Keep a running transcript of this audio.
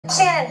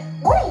Shannon,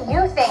 what do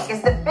you think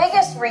is the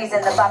biggest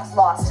reason the Bucs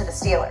lost to the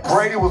Steelers?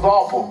 Brady was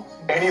awful,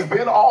 and he's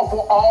been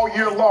awful all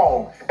year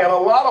long. And a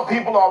lot of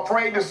people are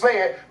afraid to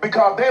say it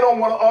because they don't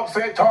want to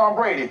upset Tom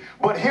Brady.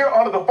 But here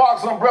under the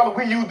Fox umbrella,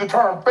 we use the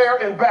term fair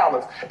and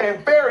balanced.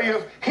 And fair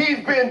is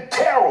he's been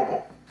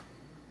terrible.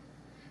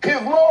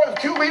 His lowest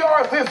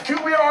QBR since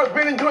QBR has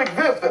been into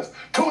existence,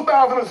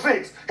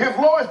 2006. His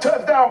lowest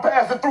touchdown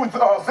passes through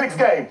 6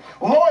 games.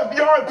 Lowest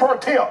yards per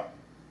attempt.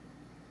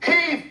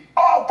 He's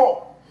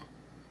awful.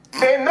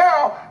 And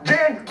now,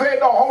 Jen said,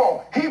 no, hold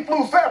on. He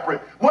flew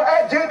separate. Well,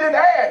 Jen didn't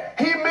add.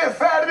 He missed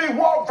Saturday's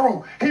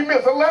walkthrough. He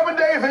missed 11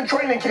 days in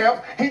training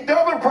camps. He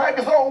doesn't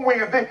practice on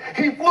Wednesday.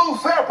 He flew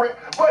separate,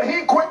 but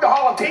he quit to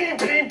holler, team,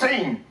 team,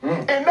 team.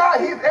 And now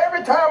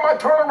every time I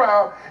turn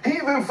around,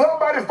 he's in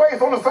somebody's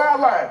face on the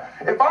sideline.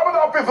 If I'm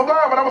an offensive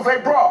lineman, I'm going to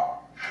say, bro,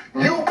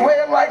 you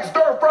playing like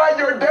stir-fry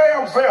your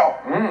damn self.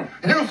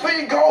 You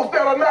see ghosts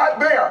that are not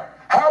there.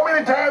 How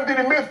many times did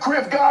he miss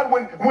Chris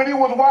Godwin when he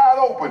was wide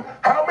open?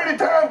 How many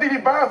times did he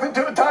bounce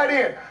into the tight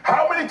end?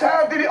 How many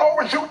times did he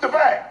overshoot the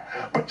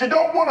back? But you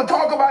don't want to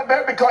talk about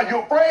that because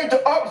you're afraid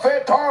to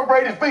upset Tom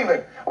Brady's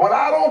feelings. Well,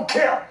 I don't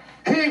care.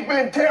 He's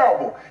been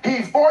terrible.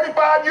 He's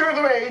 45 years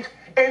of age,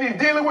 and he's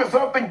dealing with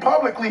something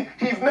publicly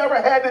he's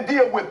never had to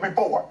deal with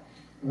before.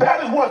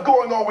 That is what's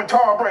going on with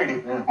Tom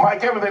Brady.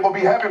 Mike Evans ain't going to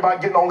be happy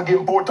about only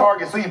getting 4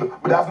 targets either,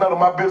 but that's none of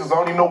my business. I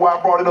don't even know why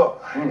I brought it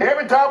up.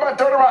 Every time I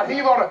turn around,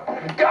 he's on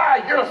a,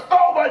 guy, you're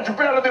so much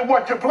better than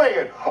what you're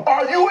playing.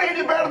 Are you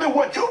any better than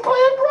what you're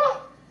playing,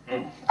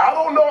 bro? I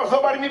don't know if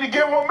somebody need to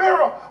give him a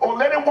mirror or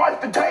let him watch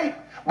the tape,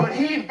 but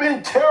he's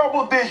been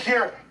terrible this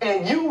year,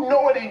 and you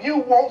know it and you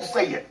won't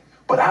say it,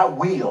 but I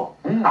will.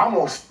 I'm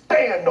going to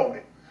stand on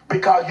it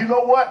because you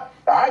know what?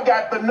 I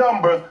got the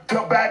numbers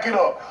to back it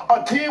up.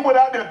 A team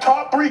without their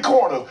top 3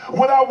 corners,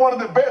 without one of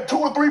the best 2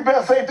 or 3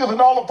 best safeties in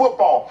all of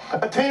football,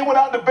 a team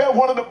without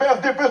one of the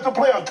best defensive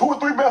players, 2 or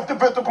 3 best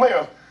defensive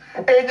players,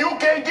 and you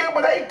can't give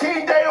them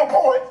 18 damn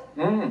points.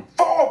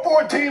 4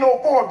 14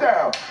 on 4th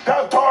down.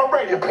 That's Tom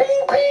Brady.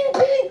 Ping, ping,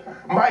 ping.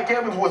 Mike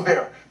Evans was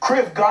there.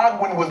 Chris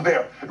Godwin was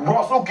there.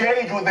 Russell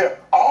Gage was there.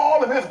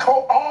 All of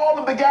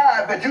the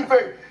guys that you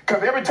think.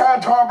 Because every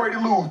time Tom Brady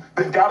loses,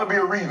 there's got to be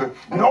a reason.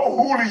 No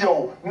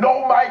Julio,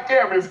 no Mike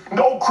Evans,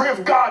 no Chris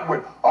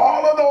Godwin.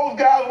 All of those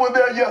guys were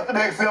there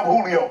yesterday except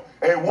Julio.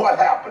 And what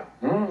happened?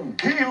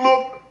 He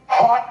looked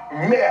hot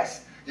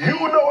mess. You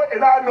know it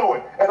and I know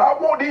it. And I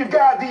want these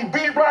guys, these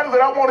beat writers,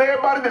 and I want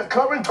everybody that's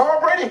covering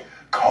Tom Brady,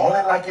 call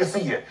it like you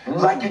see it,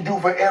 like you do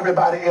for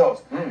everybody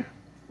else.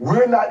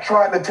 We're not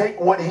trying to take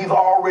what he's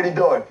already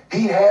done.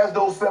 He has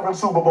those 7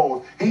 Super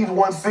Bowls. He's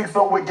won 6 of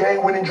them with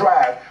game-winning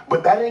drives.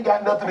 But that ain't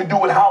got nothing to do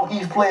with how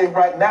he's playing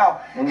right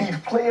now. He's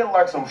playing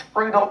like some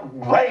straight-up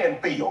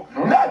landfill.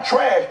 Not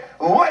trash,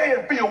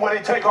 landfill where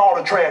they take all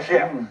the trash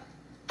out.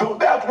 So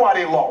that's why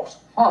they lost.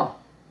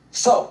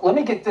 So, let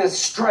me get this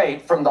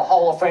straight from the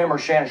Hall of Famer,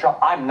 Shannon.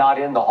 I'm not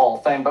in the Hall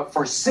of Fame, but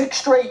for 6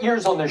 straight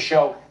years on this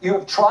show, you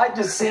have tried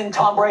to send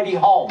Tom Brady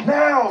home.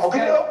 Now,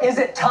 okay? Is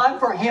it time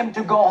for him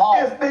to go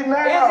home? Is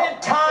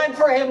it time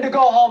for him to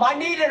go home? I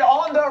need it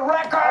on the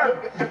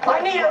record.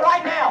 I need it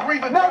right now.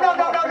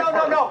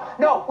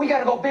 No, we got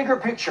to go bigger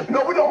picture.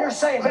 No, we don't. You're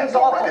saying let's he's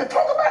awful.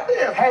 talk about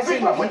this. See,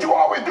 that's what you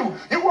always do.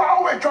 You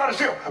always try to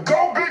shift.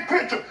 Go big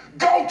picture.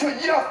 Go to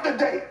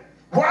yesterday.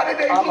 Why did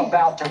they lose? I'm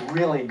about to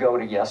really go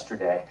to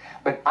yesterday,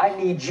 but I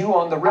need you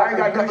on the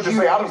record. I ain't got nothing to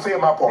say. I don't say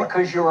my part.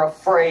 Because you're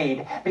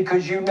afraid.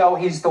 Because you know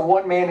he's the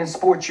one man in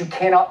sports you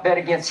cannot bet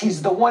against.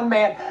 He's the one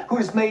man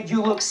who's made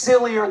you look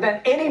sillier than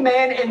any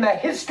man in the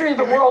history of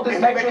the world has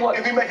made you look.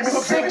 Is he making me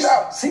look silly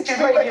now? 6 Is straight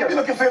he making years. me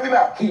looking silly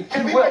now? He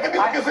making me will.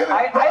 looking silly?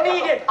 I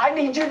need it. I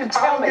need you to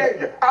tell me.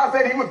 I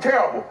said he was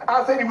terrible.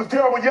 I said he was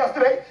terrible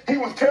yesterday. He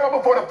was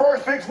terrible for the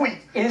first 6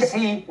 weeks. Is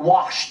he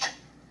washed?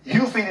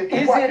 You see it.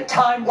 Is it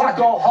time to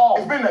go home?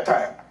 It's been that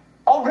time.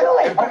 Oh,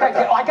 really? Okay,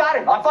 I got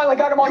him. I finally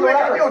got him on the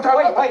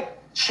record. Wait.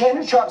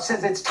 Shannon Sharp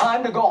says it's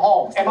time to go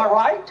home. Am I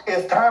right?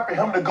 It's time for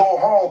him to go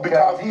home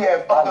because he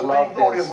has other things on his